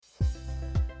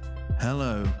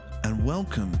Hello, and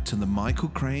welcome to the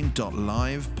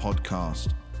michaelcrane.live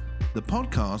podcast. The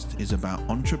podcast is about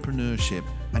entrepreneurship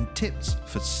and tips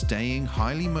for staying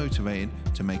highly motivated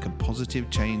to make a positive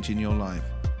change in your life.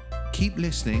 Keep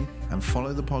listening and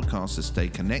follow the podcast to stay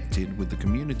connected with the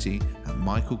community at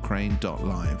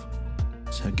michaelcrane.live.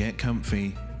 So get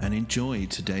comfy and enjoy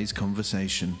today's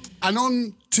conversation. And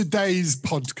on today's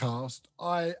podcast,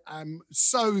 I am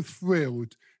so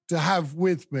thrilled to have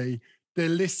with me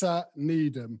Delissa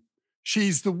Needham.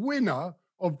 She's the winner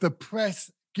of the Press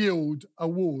Guild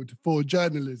Award for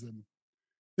Journalism.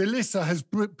 Delissa has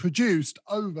produced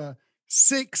over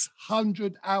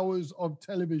 600 hours of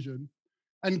television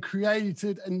and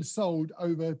created and sold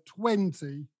over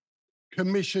 20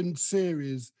 commissioned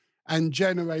series and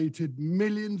generated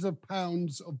millions of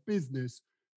pounds of business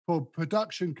for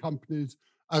production companies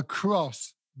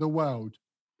across the world.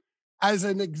 As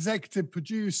an executive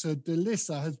producer,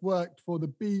 Delissa has worked for the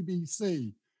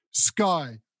BBC,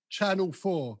 Sky, Channel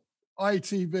 4,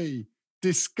 ITV,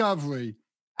 Discovery,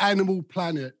 Animal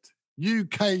Planet,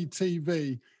 UK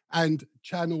TV, and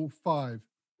Channel 5.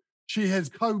 She has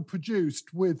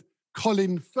co-produced with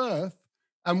Colin Firth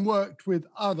and worked with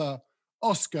other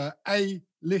Oscar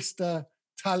A-lister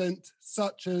talent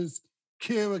such as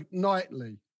Keira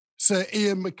Knightley, Sir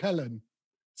Ian McKellen,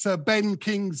 Sir Ben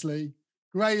Kingsley,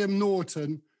 Graham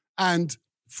Norton, and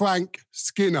Frank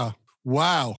Skinner.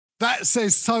 Wow, that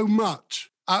says so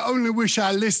much. I only wish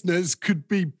our listeners could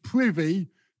be privy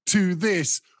to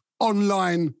this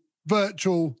online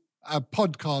virtual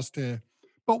podcast here.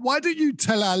 But why don't you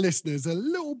tell our listeners a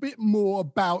little bit more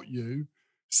about you,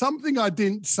 something I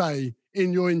didn't say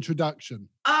in your introduction?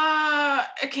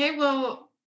 Okay,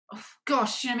 well,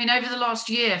 gosh, over the last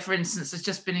year, for instance, has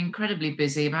just been incredibly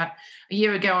busy. About a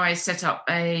year ago, I set up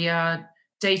a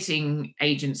dating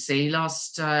agency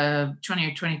last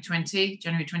January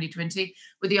 2020,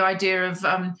 with the idea of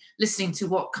listening to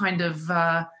what kind of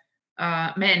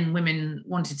men women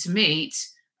wanted to meet,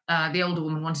 the older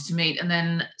woman wanted to meet, and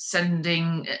then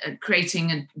creating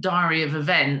a diary of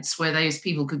events where those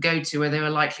people could go to, where they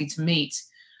were likely to meet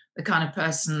the kind of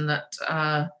person that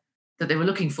they were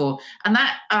looking for. And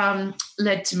that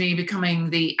led to me becoming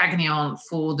the agony aunt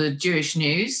for the Jewish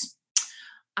News.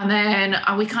 And then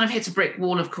we kind of hit a brick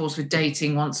wall, of course, with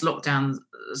dating once lockdown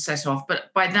set off.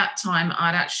 But by that time,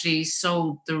 I'd actually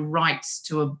sold the rights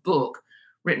to a book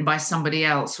written by somebody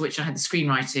else, which I had the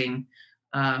screenwriting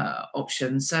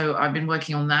option. So I've been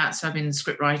working on that. So I've been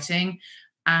script writing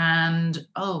and,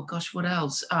 what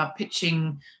else?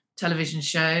 Pitching television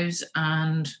shows.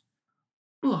 And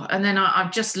then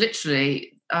I've just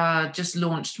literally just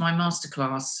launched my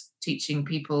masterclass teaching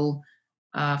people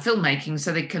filmmaking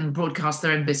so they can broadcast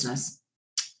their own business.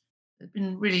 It's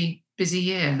been a really busy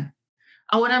year.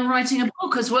 Oh, and I'm writing a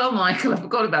book as well, Michael. I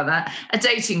forgot about that. A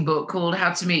dating book called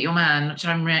How to Meet Your Man, which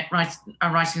I'm writing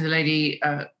with a lady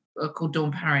called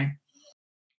Dawn Parry.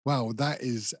 Wow, that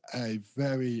is a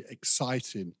very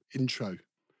exciting intro.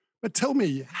 But tell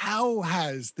me, how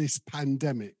has this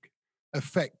pandemic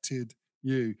affected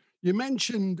you? You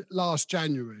mentioned last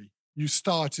January you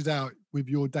started out with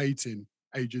your dating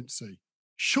agency.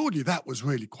 Surely that was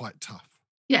really quite tough.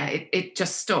 Yeah, it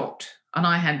just stopped. And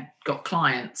I had got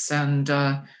clients. And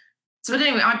but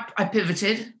anyway, I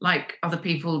pivoted like other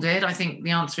people did. I think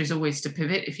the answer is always to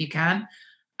pivot if you can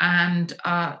and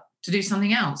to do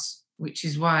something else, which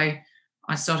is why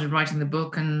I started writing the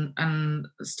book and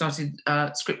started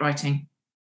script writing.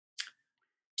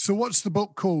 So what's the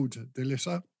book called,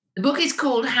 Delissa? The book is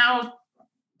called How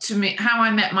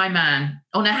I Met My Man.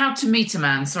 Oh, no, How to Meet a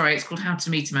Man. Sorry, it's called How to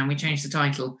Meet a Man. We changed the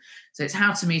title. So it's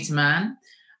How to Meet a Man.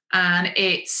 And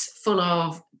it's full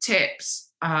of tips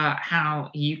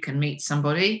how you can meet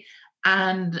somebody.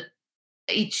 And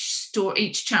each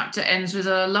chapter ends with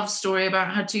a love story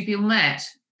about how two people met.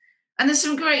 And there's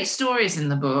some great stories in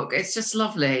the book. It's just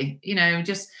lovely.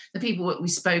 Just the people that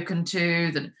we've spoken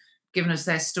to that given us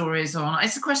their stories on.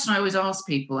 It's a question I always ask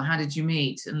people, how did you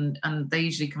meet? And they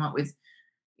usually come up with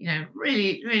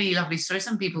really, really lovely stories.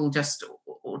 Some people just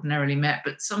ordinarily met,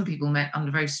 but some people met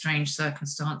under very strange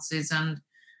circumstances and,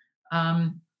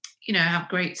 have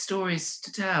great stories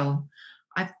to tell.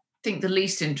 I think the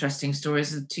least interesting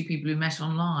stories are the two people who met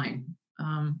online.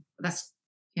 That's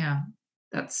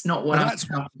not what that's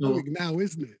what's doing now,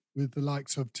 isn't it? With the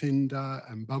likes of Tinder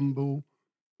and Bumble.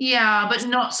 Yeah, but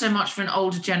not so much for an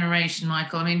older generation,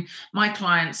 Michael. I mean, my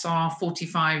clients are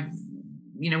 45,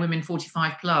 women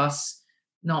 45 plus,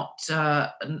 not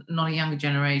a younger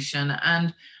generation.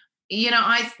 And,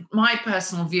 my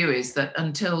personal view is that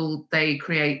until they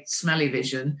create smelly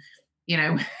vision,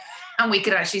 and we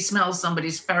could actually smell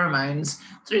somebody's pheromones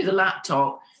through the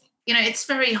laptop, it's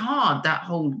very hard, that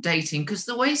whole dating, because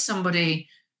the way somebody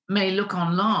may look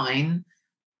online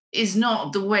is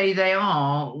not the way they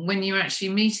are when you're actually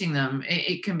meeting them.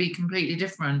 It can be completely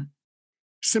different.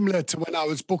 Similar to when I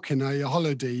was booking a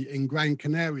holiday in Gran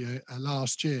Canaria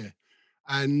last year,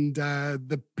 and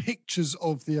the pictures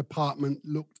of the apartment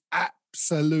looked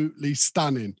absolutely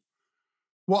stunning.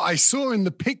 What I saw in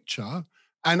the picture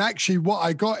and actually what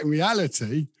I got in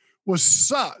reality was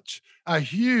such a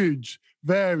huge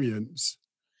variance.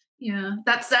 Yeah,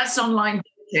 that's online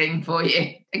dating for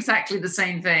you. Exactly the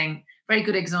same thing. Very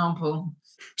good example.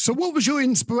 So what was your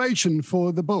inspiration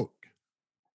for the book?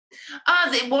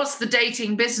 It was the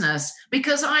dating business,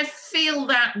 because I feel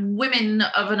that women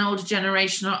of an older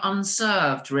generation are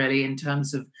unserved, really, in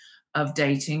terms of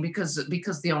dating, because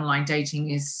the online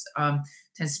dating is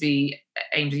tends to be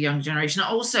aimed at the younger generation. I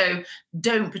also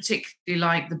don't particularly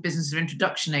like the business of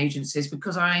introduction agencies,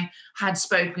 because I had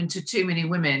spoken to too many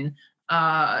women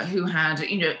who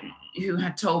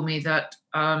had told me that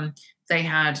they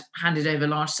had handed over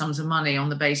large sums of money on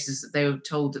the basis that they were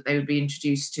told that they would be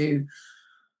introduced to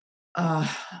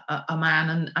a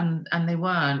man, and they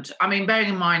weren't. I mean, bearing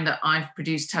in mind that I've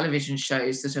produced television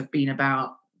shows that have been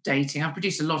about dating. I've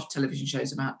produced a lot of television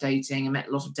shows about dating. I met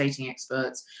a lot of dating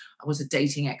experts. I was a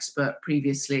dating expert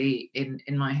previously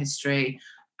in my history.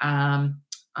 And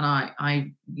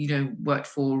I worked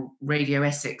for Radio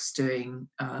Essex doing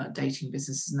dating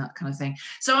businesses and that kind of thing.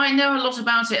 So I know a lot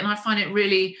about it, and I find it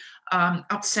really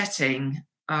upsetting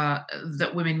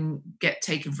that women get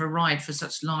taken for a ride for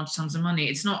such large sums of money.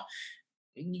 It's not,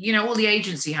 all the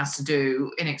agency has to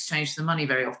do in exchange for the money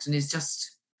very often is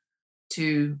just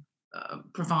to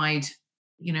provide,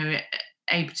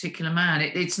 a particular man.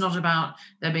 It's not about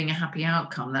there being a happy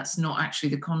outcome. That's not actually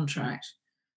the contract.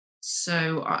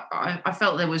 So I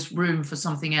felt there was room for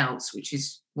something else, which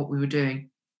is what we were doing.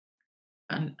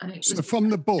 And it was, So from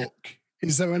the book,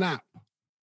 is there an app?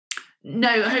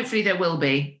 No, hopefully there will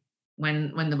be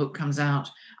when the book comes out.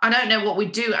 I don't know what we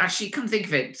do, actually. Come think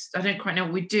of it, I don't quite know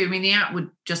what we do. I mean, the app would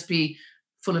just be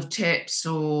full of tips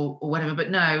or whatever,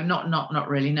 but no, not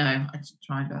really. No, I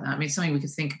tried about that. I mean, it's something we could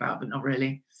think about, but not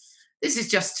really. This is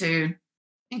just to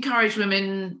encourage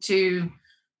women, to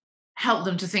help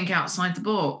them to think outside the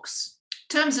box.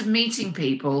 In terms of meeting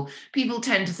people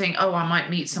tend to think, oh, I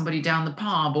might meet somebody down the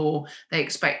pub, or they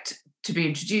expect to be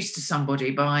introduced to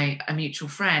somebody by a mutual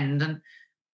friend. And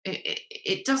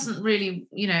it doesn't really,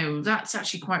 that's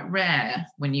actually quite rare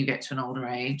when you get to an older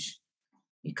age.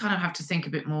 You kind of have to think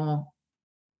a bit more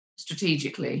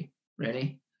strategically,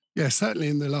 really. Yeah, certainly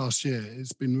in the last year,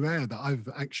 it's been rare that I've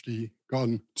actually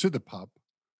gone to the pub.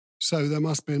 So there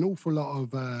must be an awful lot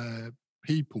of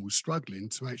people struggling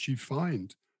to actually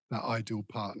find that ideal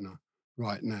partner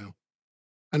right now.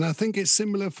 And I think it's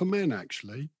similar for men,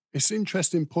 actually. It's an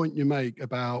interesting point you make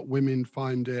about women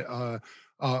find it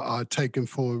are taken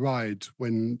for a ride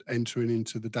when entering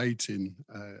into the dating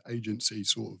agency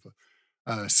sort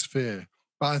of sphere.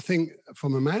 But I think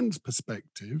from a man's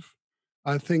perspective,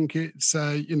 I think it's,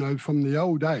 from the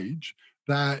old age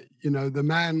that, the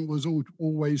man was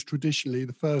always traditionally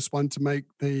the first one to make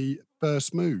the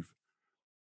first move.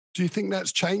 Do you think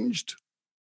that's changed?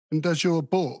 And does your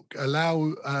book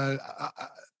allow,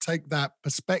 take that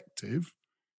perspective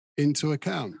into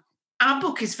account? Our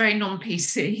book is very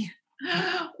non-PC.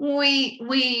 We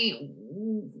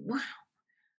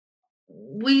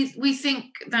think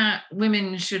that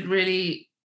women should really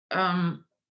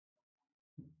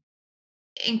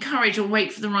encourage, or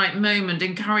wait for the right moment,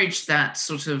 encourage that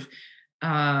sort of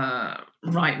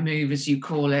right move, as you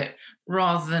call it,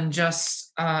 rather than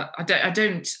just I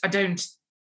don't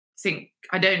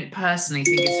personally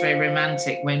think it's very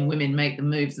romantic when women make the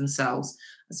move themselves.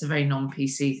 That's a very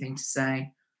non-PC thing to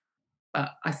say.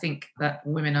 But I think that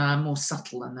women are more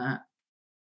subtle than that.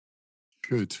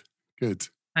 Good.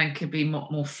 And could be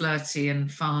more flirty and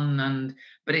fun,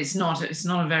 but it's not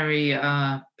a very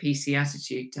PC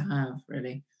attitude to have,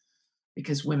 really,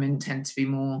 because women tend to be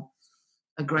more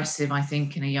aggressive, I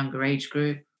think, in a younger age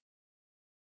group.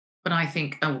 But I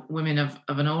think women of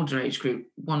an older age group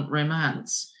want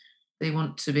romance. They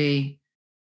want to be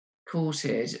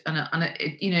courted,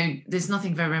 and there's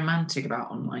nothing very romantic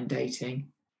about online dating.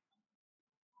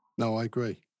 No, I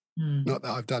agree. Not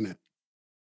that I've done it.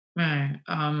 No.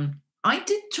 I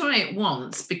did try it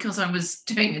once because I was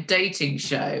doing a dating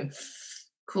show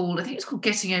called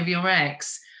Getting Over Your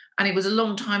Ex. And it was a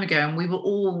long time ago. And it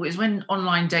was when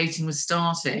online dating was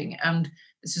starting. And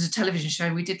this was a television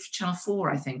show we did for Channel 4,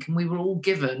 I think. And we were all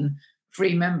given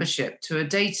free membership to a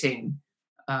dating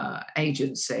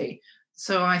agency.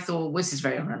 So I thought, well, this is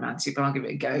very unromantic, but I'll give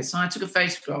it a go. So I took a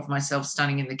photograph of myself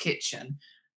standing in the kitchen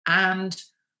And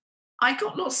I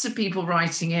got lots of people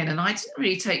writing in, and I didn't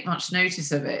really take much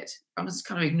notice of it. I was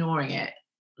kind of ignoring it.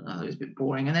 I thought it was a bit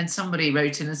boring. And then somebody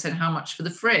wrote in and said, "How much for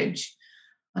the fridge?"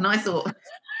 And I thought,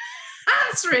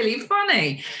 that's really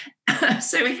funny.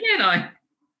 So he and I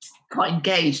got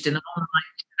engaged in an online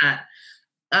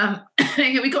chat.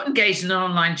 We got engaged in an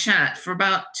online chat for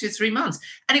about 2 or 3 months,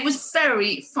 and it was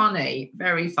very funny,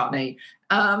 very funny.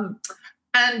 But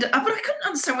I couldn't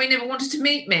understand why he never wanted to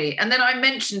meet me. And then I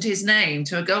mentioned his name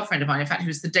to a girlfriend of mine, in fact, who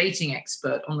was the dating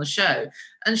expert on the show.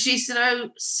 And she said,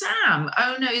 "Oh, Sam.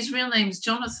 Oh, no, his real name's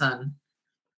Jonathan."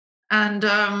 And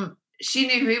she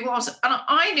knew who he was. And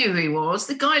I knew who he was.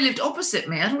 The guy lived opposite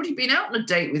me. I'd already been out on a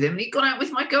date with him, and he'd gone out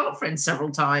with my girlfriend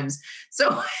several times.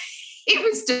 So he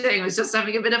was just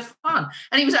having a bit of fun.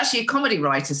 And he was actually a comedy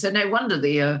writer, so no wonder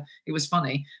it was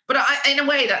funny. But in a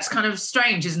way, that's kind of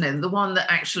strange, isn't it? The one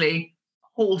that actually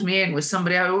hauled me in was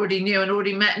somebody I already knew and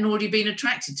already met and already been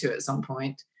attracted to at some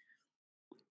point.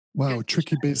 Wow,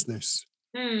 tricky business.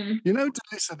 Mm. You know,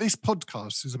 Delissa, this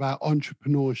podcast is about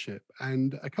entrepreneurship.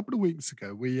 And a couple of weeks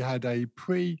ago, we had a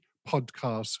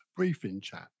pre-podcast briefing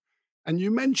chat. And you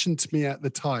mentioned to me at the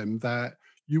time that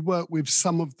you work with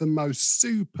some of the most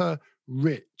super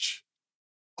rich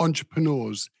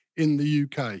entrepreneurs in the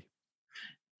UK. I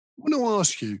want to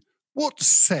ask you, what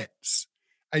sets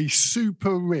a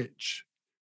super rich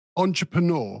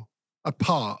entrepreneur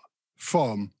apart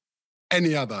from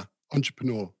any other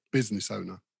entrepreneur, business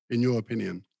owner, in your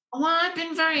opinion? Well, I've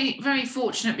been very, very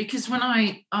fortunate because when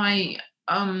I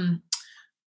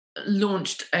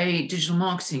launched a digital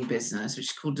marketing business, which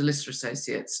is called Delissa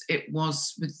Associates, it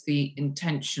was with the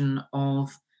intention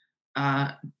of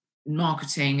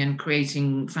marketing and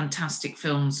creating fantastic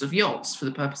films of yachts for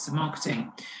the purpose of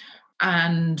marketing.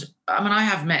 And I mean, I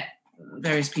have met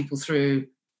various people through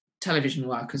television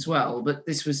work as well, but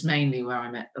this was mainly where I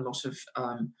met a lot of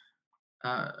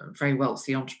very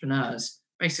wealthy entrepreneurs,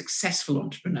 very successful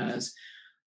entrepreneurs.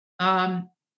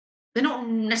 They're not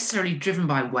necessarily driven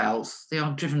by wealth. They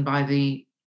are driven by the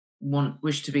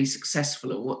wish to be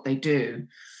successful at what they do.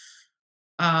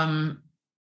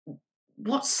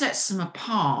 What sets them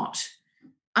apart?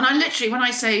 And I literally, when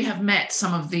I say have met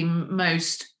some of the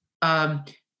most,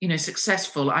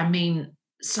 successful, I mean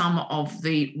some of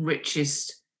the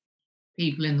richest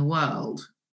people in the world.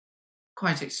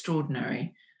 Quite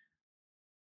extraordinary.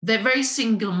 They're very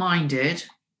single-minded.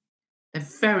 They're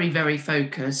very, very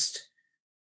focused.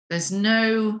 There's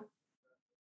no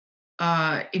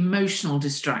emotional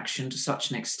distraction to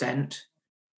such an extent.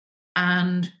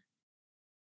 And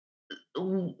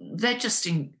they're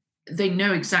they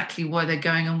know exactly where they're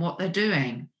going and what they're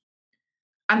doing.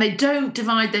 And they don't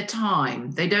divide their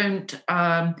time. They don't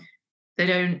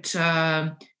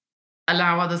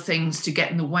allow other things to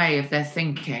get in the way of their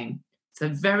thinking. So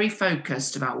they're very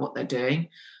focused about what they're doing.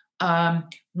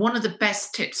 One of the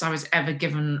best tips I was ever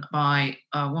given by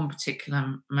one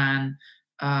particular man,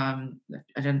 a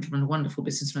gentleman, a wonderful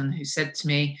businessman, who said to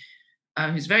me,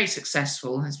 who's very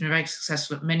successful, has been very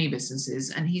successful at many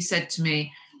businesses, and he said to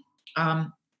me,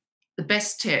 the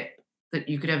best tip that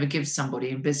you could ever give somebody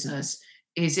in business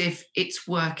is, if it's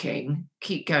working,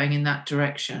 keep going in that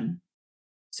direction.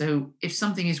 So if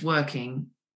something is working,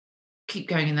 keep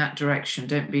going in that direction.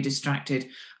 Don't be distracted,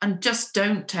 and just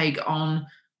don't take on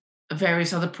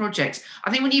various other projects.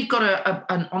 I think when you've got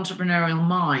an entrepreneurial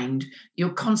mind,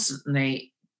 you're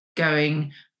constantly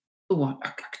going, "Oh, I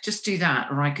could just do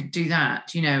that, or I could do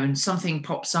that," and something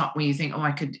pops up where you think, "Oh,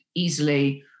 I could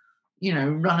easily,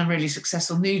 run a really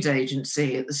successful nude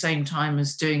agency at the same time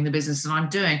as doing the business that I'm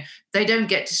doing." They don't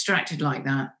get distracted like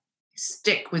that.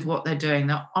 Stick with what they're doing.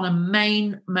 They're on a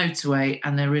main motorway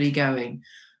and they're really going.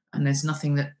 And there's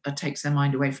nothing that takes their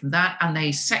mind away from that. And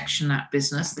they section that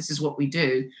business. This is what we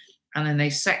do. And then they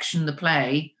section the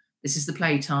play. This is the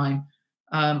playtime.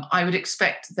 I would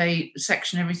expect they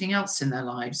section everything else in their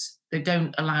lives. They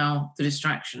don't allow the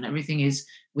distraction. Everything is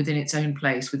within its own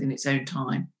place, within its own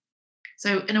time.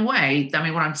 So in a way, I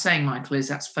mean, what I'm saying, Michael, is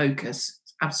that's focus.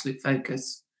 It's absolute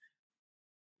focus.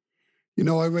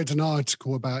 I read an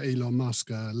article about Elon Musk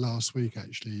last week,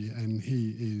 actually, and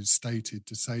he is stated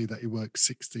to say that he works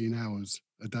 16 hours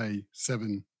a day,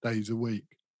 7 days a week.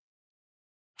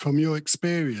 From your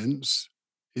experience,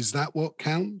 is that what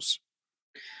counts?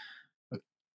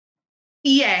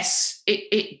 Yes,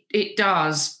 it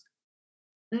does.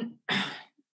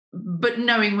 But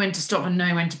knowing when to stop and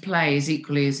knowing when to play is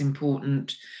equally as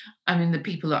important. I mean, the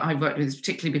people that I've worked with,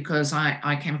 particularly because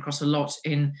I came across a lot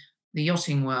in the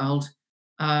yachting world,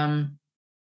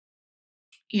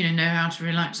 know how to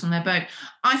relax on their boat.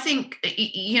 I think,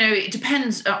 it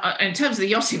depends. In terms of the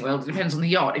yachting world, it depends on the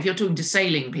yacht. If you're talking to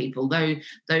sailing people, though,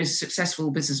 those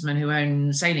successful businessmen who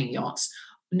own sailing yachts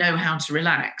know how to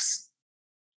relax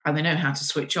and they know how to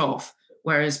switch off.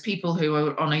 Whereas people who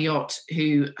are on a yacht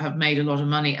who have made a lot of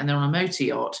money and they're on a motor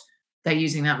yacht, they're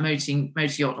using that motor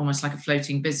yacht almost like a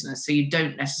floating business. So you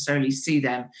don't necessarily see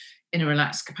them in a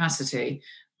relaxed capacity.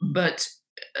 But,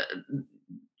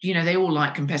 they all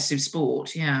like competitive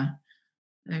sport. Yeah.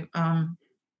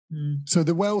 So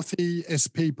the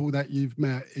wealthiest people that you've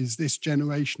met, is this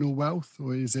generational wealth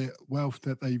or is it wealth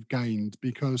that they've gained?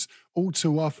 Because all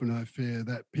too often I fear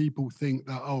that people think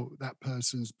that, oh, that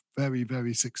person's very,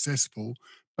 very successful,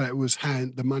 but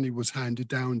the money was handed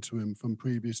down to him from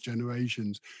previous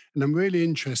generations. And I'm really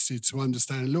interested to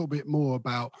understand a little bit more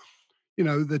about,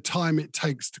 the time it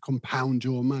takes to compound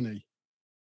your money.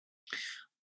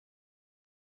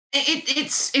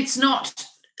 It's not.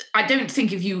 I don't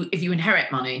think if you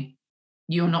inherit money,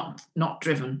 you're not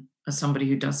driven as somebody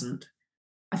who doesn't.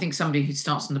 I think somebody who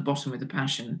starts on the bottom with a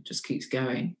passion just keeps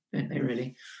going, don't they?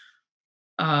 Really.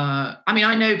 I know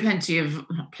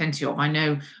I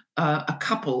know a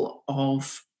couple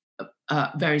of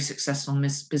very successful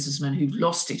businessmen who've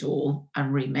lost it all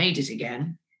and remade it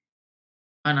again.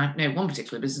 And I know one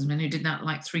particular businessman who did that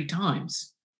like 3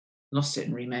 times, lost it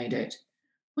and remade it.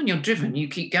 When you're driven, you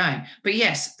keep going. But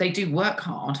yes, they do work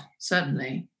hard,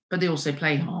 certainly, but they also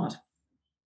play hard.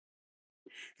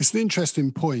 It's an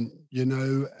interesting point.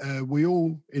 We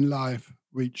all in life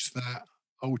reach that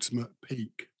ultimate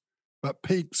peak, but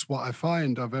peaks, what I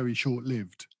find, are very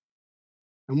short-lived.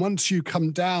 And once you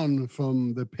come down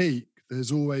from the peak,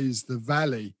 there's always the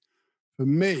valley. For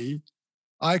me,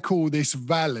 I call this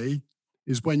valley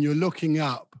is when you're looking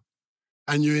up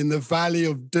and you're in the valley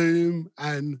of doom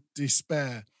and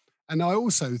despair. And I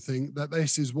also think that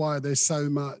this is why there's so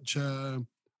much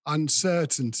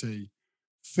uncertainty,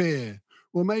 fear.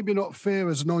 Well, maybe not fear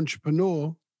as an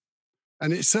entrepreneur.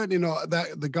 And it's certainly not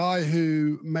that the guy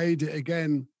who made it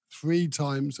again 3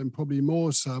 times and probably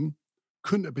more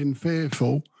couldn't have been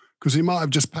fearful, because he might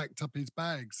have just packed up his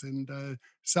bags and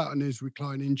sat in his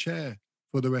reclining chair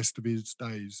for the rest of his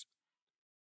days.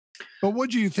 But what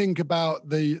do you think about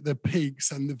the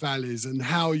peaks and the valleys and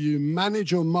how you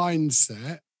manage your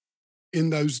mindset in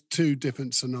those 2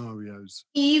 different scenarios?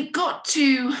 You've got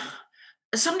to,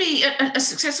 a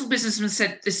successful businessman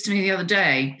said this to me the other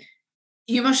day,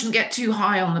 you mustn't get too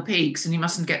high on the peaks and you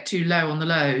mustn't get too low on the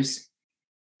lows.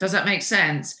 Does that make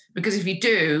sense? Because if you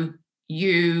do,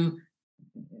 you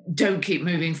don't keep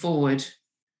moving forward.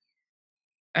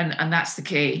 And that's the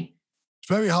key. It's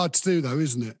very hard to do though,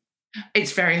 isn't it?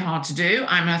 It's very hard to do.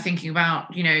 I'm thinking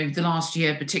about, the last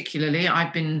year particularly.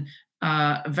 I've been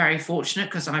very fortunate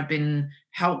because I've been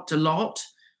helped a lot.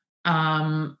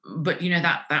 But,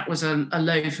 that was a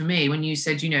low for me. When you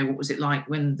said, what was it like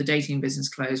when the dating business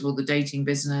closed? Well, the dating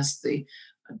business, the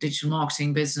digital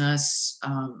marketing business,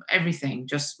 everything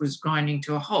just was grinding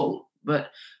to a halt.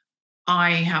 But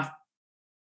I have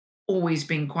always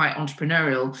been quite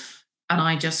entrepreneurial. And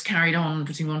I just carried on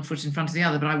putting one foot in front of the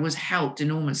other, but I was helped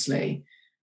enormously.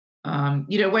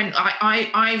 When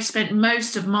I've spent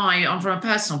most of from a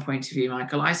personal point of view,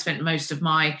 Michael, I spent most of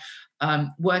my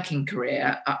working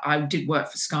career. I did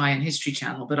work for Sky and History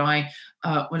Channel, but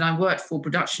when I worked for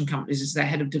production companies as their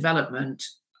head of development,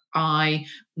 I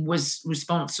was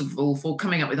responsible for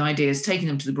coming up with ideas, taking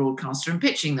them to the broadcaster and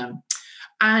pitching them.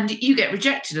 And you get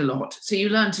rejected a lot. So you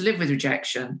learn to live with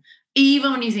rejection,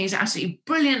 even when you think it's absolutely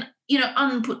brilliant,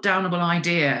 unputdownable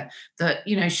idea that,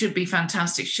 should be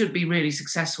fantastic, should be really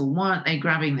successful. Why aren't they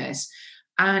grabbing this?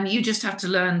 And you just have to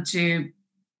learn to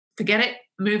forget it,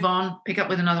 move on, pick up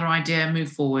with another idea,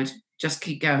 move forward, just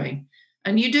keep going.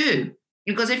 And you do,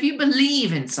 because if you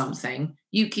believe in something,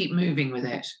 you keep moving with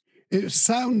it. It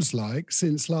sounds like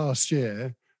since last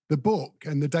year, the book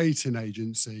and the dating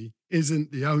agency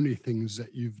isn't the only things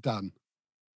that you've done.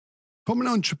 From an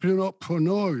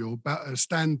entrepreneurial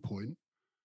standpoint,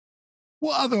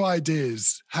 what other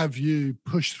ideas have you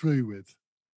pushed through with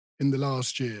in the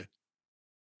last year?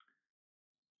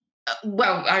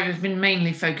 Well, I've been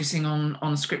mainly focusing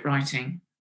on script writing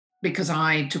because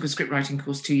I took a script writing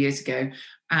course 2 years ago,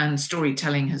 and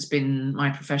storytelling has been my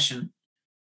profession.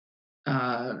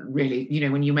 Really,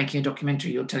 when you're making a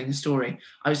documentary, you're telling a story.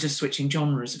 I was just switching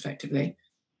genres effectively.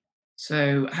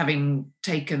 So having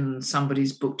taken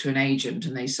somebody's book to an agent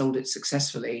and they sold it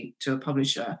successfully to a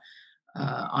publisher,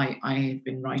 I've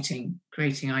been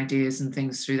creating ideas and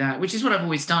things through that, which is what I've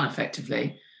always done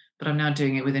effectively, but I'm now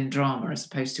doing it within drama as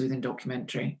opposed to within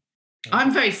documentary.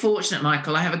 I'm very fortunate,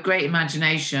 Michael. I have a great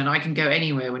imagination. I can go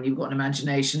anywhere when you've got an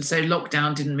imagination. So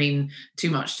lockdown didn't mean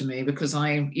too much to me because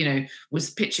I,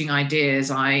 was pitching ideas.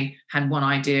 I had one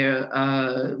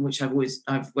idea, which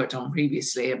I've worked on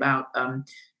previously about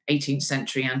 18th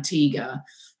century Antigua,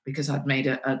 because I'd made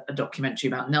a documentary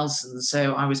about Nelson.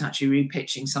 So I was actually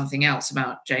repitching something else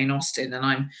about Jane Austen, and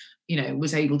I'm,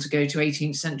 was able to go to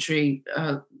 18th century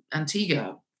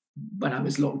Antigua when I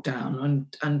was locked down,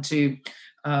 and to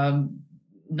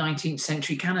 19th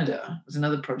century Canada was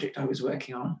another project I was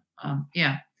working on.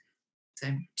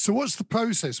 So what's the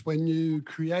process when you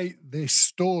create this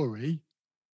story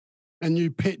and you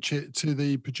pitch it to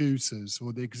the producers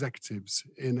or the executives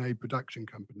in a production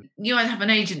company? You either have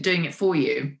an agent doing it for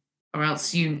you, or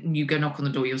else you go knock on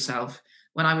the door yourself.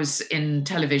 When I was in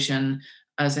television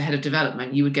as a head of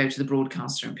development, you would go to the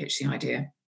broadcaster and pitch the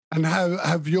idea. And how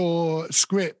have your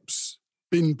scripts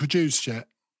been produced yet?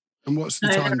 And what's the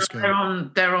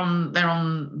timescale? They're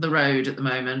on the road at the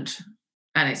moment,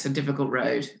 and it's a difficult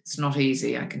road. It's not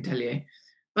easy, I can tell you.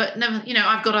 But never,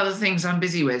 I've got other things I'm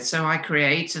busy with, so I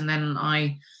create and then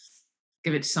I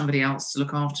give it to somebody else to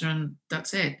look after, and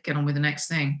that's it. Get on with the next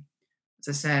thing. As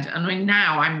I said, I mean,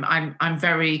 now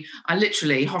I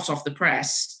literally hot off the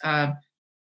press. I've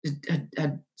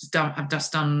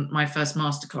just done my first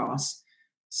masterclass,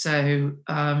 so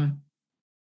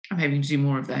I'm hoping to do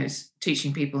more of those,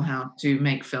 teaching people how to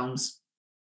make films.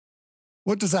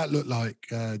 What does that look like,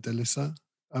 Delissa?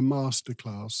 A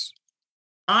masterclass?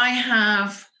 I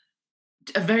have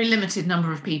a very limited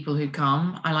number of people who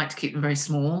come. I like to keep them very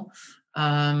small.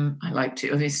 I like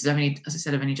to, as I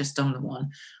said, I've only just done the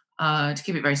one, to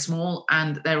keep it very small.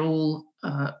 And they're all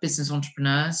business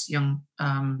entrepreneurs, young,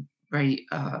 very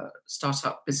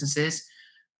startup businesses.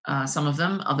 Some of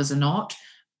them, others are not.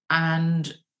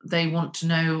 And they want to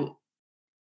know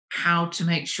how to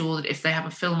make sure that if they have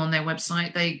a film on their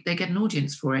website, they get an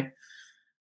audience for it.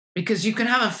 Because you can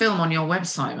have a film on your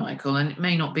website, Michael, and it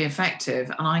may not be effective.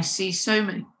 And I see so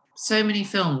many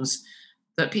films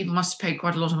that people must pay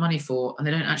quite a lot of money for, and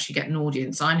they don't actually get an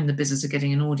audience. I'm in the business of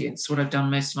getting an audience. What I've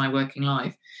done most of my working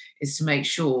life is to make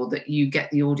sure that you get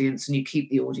the audience and you keep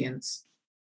the audience.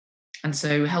 And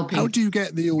so helping... How do you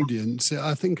get the audience?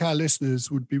 I think our listeners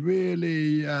would be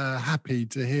really happy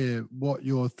to hear what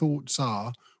your thoughts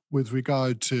are with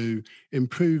regard to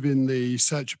improving the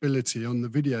searchability on the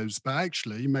videos, but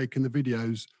actually making the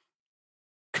videos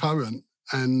current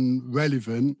and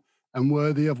relevant and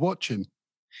worthy of watching.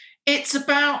 It's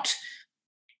about,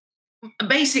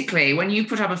 basically, when you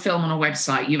put up a film on a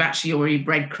website, you've actually already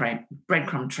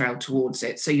breadcrumb trail towards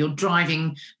it. So you're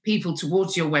driving people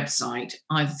towards your website,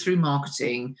 either through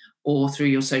marketing or through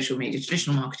your social media,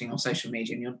 traditional marketing or social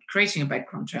media, and you're creating a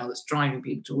breadcrumb trail that's driving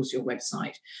people towards your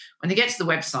website. When they get to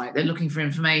the website, they're looking for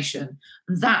information,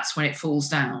 and that's when it falls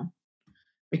down.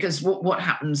 Because what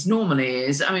happens normally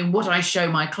is, what I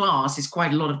show my class is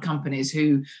quite a lot of companies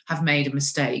who have made a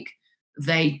mistake.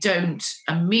 They don't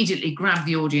immediately grab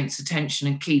the audience attention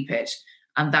and keep it.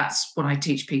 And that's what I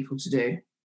teach people to do.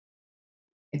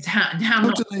 It's how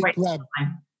not to waste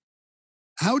time.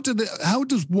 How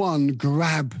does one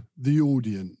grab the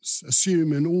audience,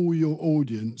 assuming all your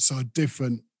audience are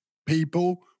different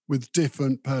people with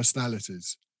different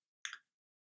personalities?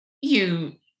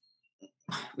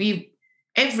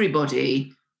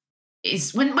 Everybody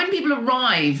is, when people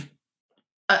arrive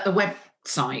at the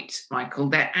website, Michael,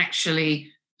 they're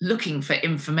actually looking for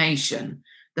information.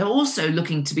 They're also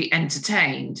looking to be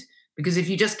entertained, because if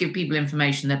you just give people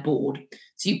information, they're bored.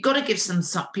 So you've got to give some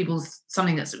people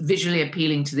something that's visually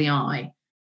appealing to the eye,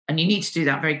 and you need to do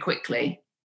that very quickly.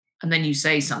 And then you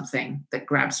say something that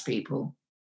grabs people.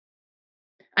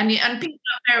 And people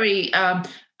are very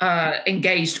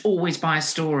engaged always by a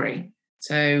story.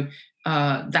 So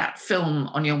that film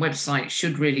on your website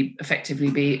should really effectively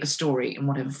be a story in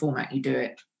whatever format you do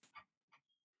it.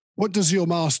 What does your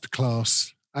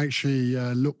masterclass actually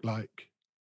look like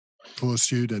for a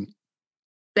student?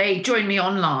 They join me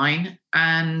online,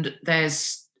 and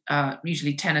there's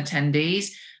usually 10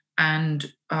 attendees, and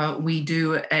we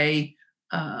do a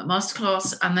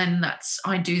masterclass, and then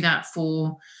I do that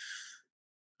for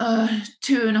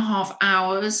 2.5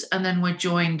 hours, and then we're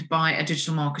joined by a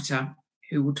digital marketer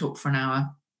who will talk for an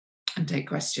hour and take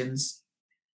questions.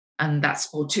 And that's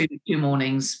for two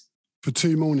mornings. For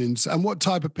 2 mornings. And what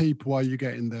type of people are you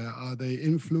getting there? Are they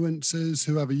influencers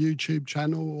who have a YouTube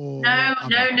channel? Or No,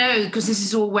 because this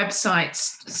is all website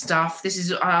stuff. This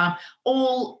is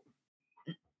all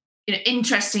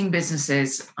interesting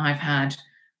businesses. I've had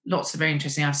lots of very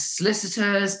interesting. I have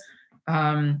solicitors,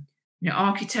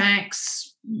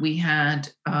 architects. We had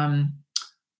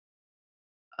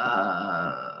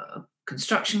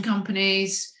construction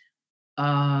companies,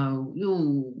 a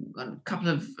couple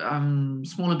of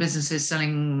smaller businesses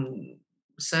selling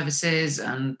services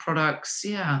and products.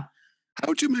 Yeah.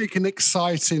 How do you make an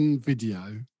exciting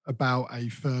video about a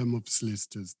firm of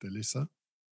solicitors, Delissa?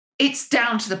 It's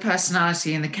down to the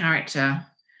personality and the character.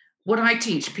 What I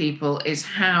teach people is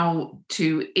how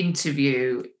to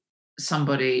interview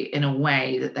somebody in a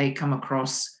way that they come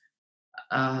across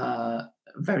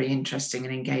very interesting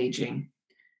and engaging.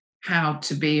 How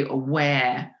to be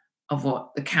aware of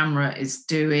what the camera is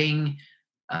doing,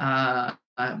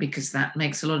 because that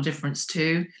makes a lot of difference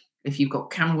too. If you've got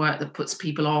camera work that puts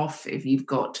people off, if you've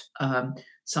got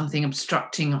something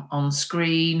obstructing on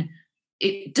screen,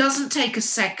 it doesn't take a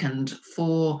second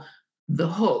for the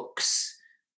hooks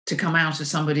to come out of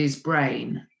somebody's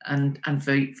brain and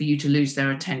for you to lose their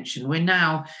attention. We're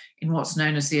now in what's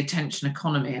known as the attention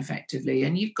economy, effectively,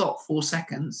 and you've got 4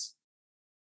 seconds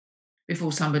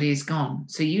before somebody is gone.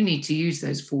 So you need to use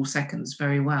those 4 seconds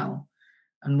very well.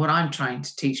 And what I'm trying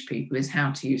to teach people is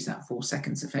how to use that 4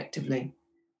 seconds effectively.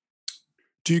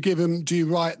 Do you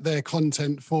write their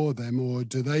content for them, or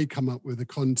do they come up with the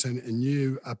content and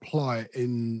you apply it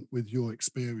in with your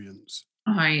experience?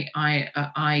 I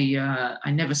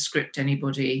never script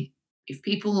anybody. If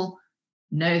people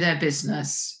know their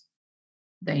business,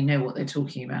 they know what they're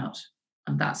talking about.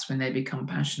 And that's when they become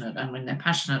passionate. And when they're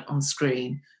passionate on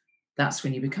screen, that's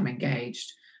when you become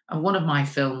engaged. And one of my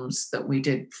films that we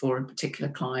did for a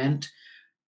particular client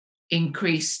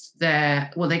increased they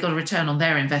got a return on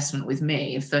their investment with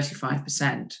me of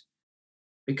 35%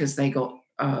 because they got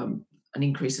an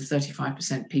increase of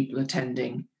 35% people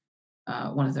attending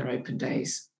one of their open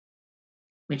days,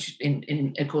 which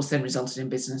in of course then resulted in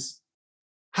business.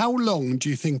 How long do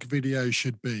you think a video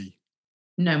should be?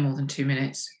 No more than 2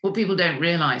 minutes. What people don't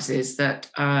realize is that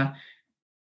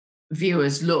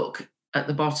viewers look at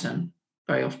the bottom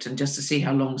very often just to see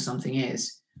how long something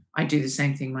is. I do the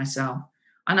same thing myself.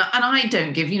 And I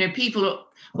don't give,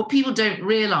 what people don't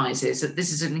realize is that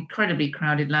this is an incredibly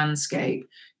crowded landscape.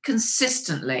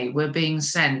 Consistently, we're being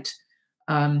sent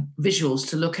visuals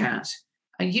to look at,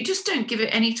 and you just don't give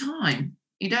it any time.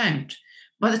 You don't.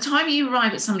 By the time you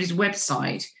arrive at somebody's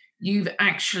website, you've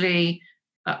actually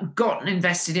got an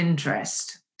invested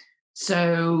interest.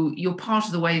 So you're part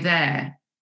of the way there.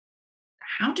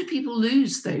 How do people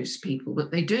lose those people?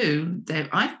 But they do.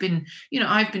 I've been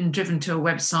driven to a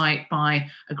website by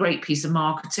a great piece of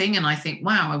marketing, and I think,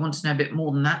 wow, I want to know a bit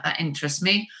more than that. That interests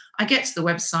me. I get to the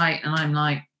website and I'm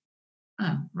like,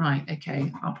 oh, right,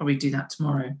 okay, I'll probably do that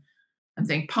tomorrow,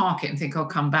 and park it and think I'll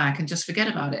come back and just forget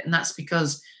about it. And that's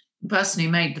because the person who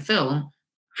made the film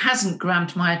hasn't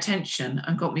grabbed my attention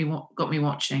and got me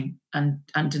watching and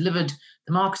delivered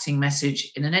the marketing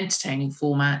message in an entertaining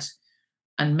format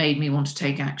and made me want to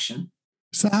take action.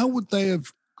 So how would they have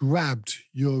grabbed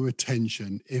your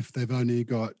attention if they've only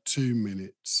got 2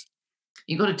 minutes?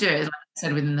 You've got to do it, like I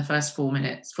said, within the first 4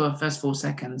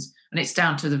 seconds. And it's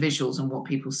down to the visuals and what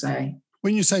people say.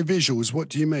 When you say visuals, what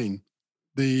do you mean?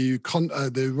 The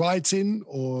writing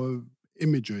or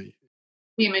imagery?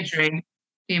 The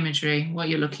imagery, what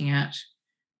you're looking at.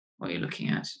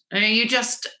 You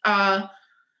just,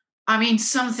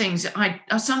 some things,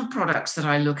 some products that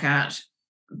I look at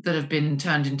that have been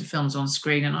turned into films on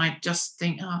screen, and I just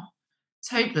think, oh, it's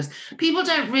hopeless. People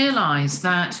don't realize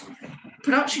that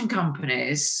production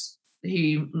companies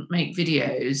who make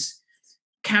videos,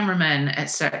 cameramen,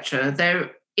 etc.,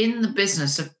 they're in the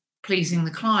business of pleasing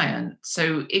the client.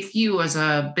 So if you as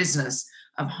a business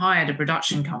have hired a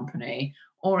production company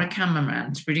or a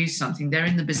cameraman to produce something, they're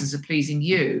in the business of pleasing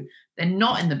you. They're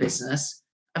not in the business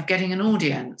of getting an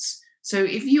audience. So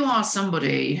if you are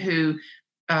somebody who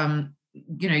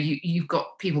you've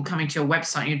got people coming to your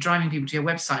website, you're driving people to your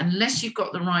website, unless you've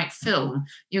got the right film,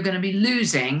 you're going to be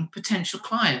losing potential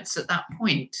clients at that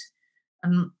point.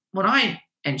 And what I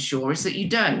ensure is that you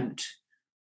don't.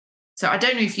 So I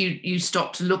don't know if you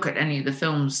stopped to look at any of the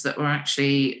films that were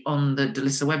actually on the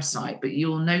Delissa website, but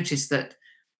you'll notice that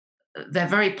they're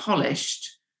very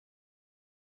polished.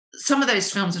 Some of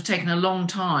those films have taken a long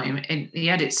time in the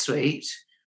edit suite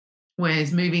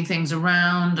with moving things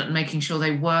around and making sure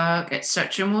they work,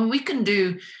 etc. And when we can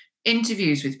do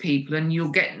interviews with people and you'll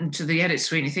get into the edit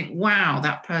suite and you think, wow,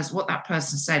 what that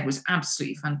person said was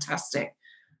absolutely fantastic,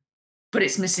 but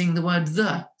it's missing the word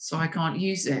 "the," so I can't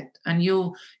use it. And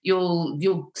you'll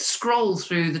scroll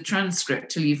through the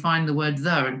transcript till you find the word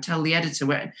 "the" and tell the editor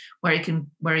where he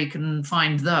can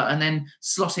find "the" and then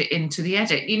slot it into the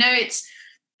edit.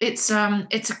 It's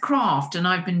a craft, and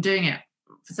I've been doing it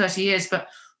for 30 years, but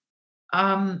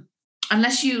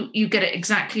unless you get it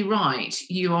exactly right,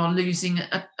 you are losing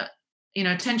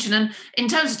attention. And in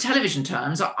terms of television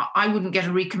terms, I wouldn't get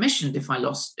a recommissioned if I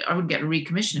lost. I wouldn't get a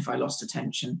recommission if I lost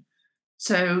attention.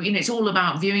 So, it's all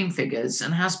about viewing figures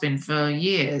and has been for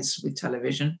years with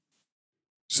television.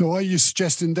 So are you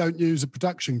suggesting don't use a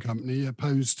production company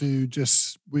opposed to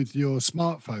just with your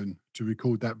smartphone to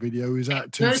record that video? Is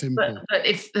that too simple? But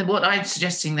if what I'm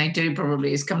suggesting they do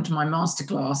probably is come to my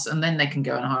masterclass, and then they can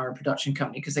go and hire a production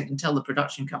company, because they can tell the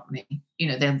production company,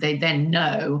 they then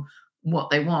know what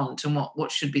they want and what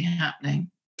should be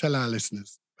happening. Tell our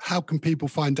listeners, how can people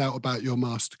find out about your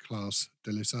masterclass,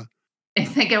 Delissa?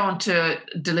 If they go onto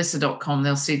delissa.com,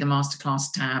 they'll see the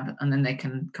masterclass tab, and then they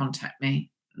can contact me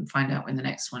and find out when the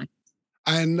next one is.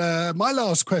 And my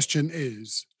last question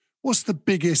is, what's the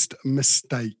biggest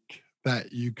mistake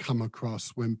that you come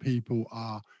across when people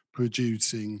are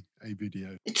producing a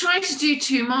video? They try to do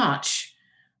too much.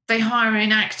 They hire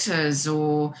in actors,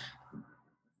 or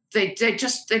they've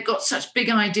got such big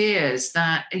ideas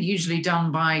that are usually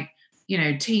done by,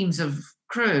 teams of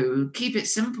crew. Keep it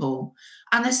simple.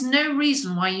 And there's no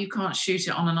reason why you can't shoot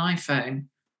it on an iPhone.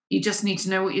 You just need to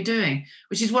know what you're doing,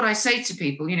 which is what I say to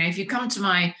people. If you come to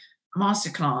my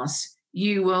masterclass,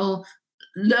 you will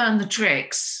learn the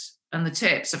tricks and the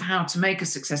tips of how to make a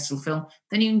successful film.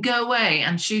 Then you can go away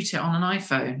and shoot it on an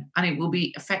iPhone, and it will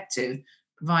be effective,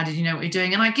 provided you know what you're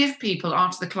doing. And I give people,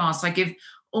 after the class, I give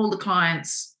all the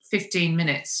clients 15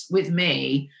 minutes with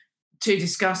me to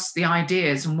discuss the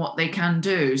ideas and what they can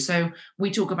do. So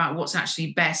we talk about what's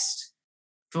actually best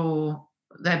for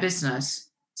their business.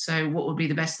 So what would be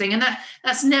the best thing? And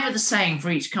that's never the same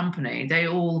for each company. They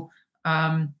all,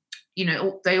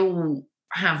 they all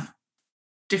have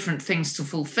different things to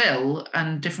fulfill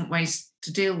and different ways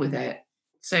to deal with it.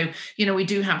 So, we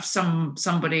do have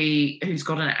somebody who's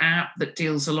got an app that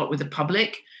deals a lot with the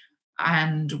public.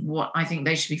 And what I think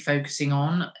they should be focusing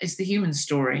on is the human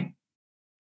story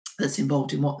that's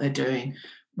involved in what they're doing.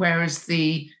 Whereas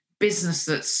the business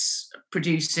that's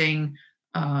producing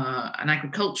an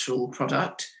agricultural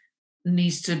product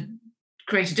needs to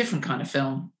create a different kind of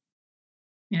film.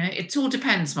 It all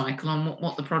depends, Michael, on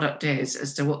what the product is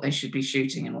as to what they should be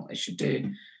shooting and what they should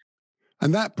do.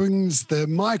 And that brings the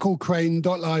Michael Crane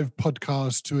Live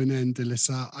podcast to an end,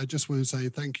 Delissa. I just want to say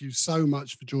thank you so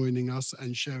much for joining us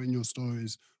and sharing your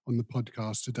stories on the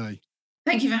podcast today.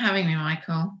 Thank you for having me,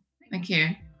 Michael. Thank you.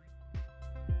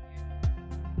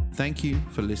 Thank you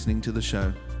for listening to the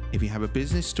show. If you have a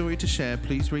business story to share,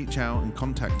 please reach out and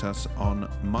contact us on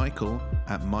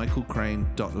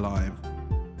michael@michaelcrane.live.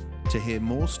 To hear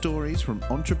more stories from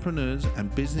entrepreneurs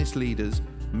and business leaders,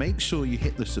 make sure you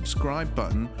hit the subscribe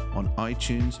button on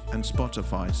iTunes and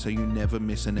Spotify so you never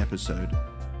miss an episode.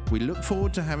 We look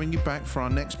forward to having you back for our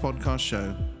next podcast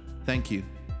show. Thank you.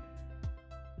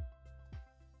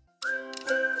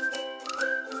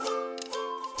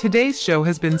 Today's show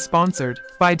has been sponsored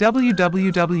by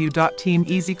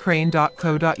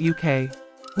www.teameasycrane.co.uk.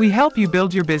 We help you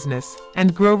build your business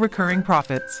and grow recurring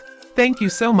profits. Thank you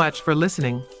so much for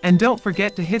listening, and don't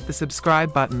forget to hit the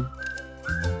subscribe button.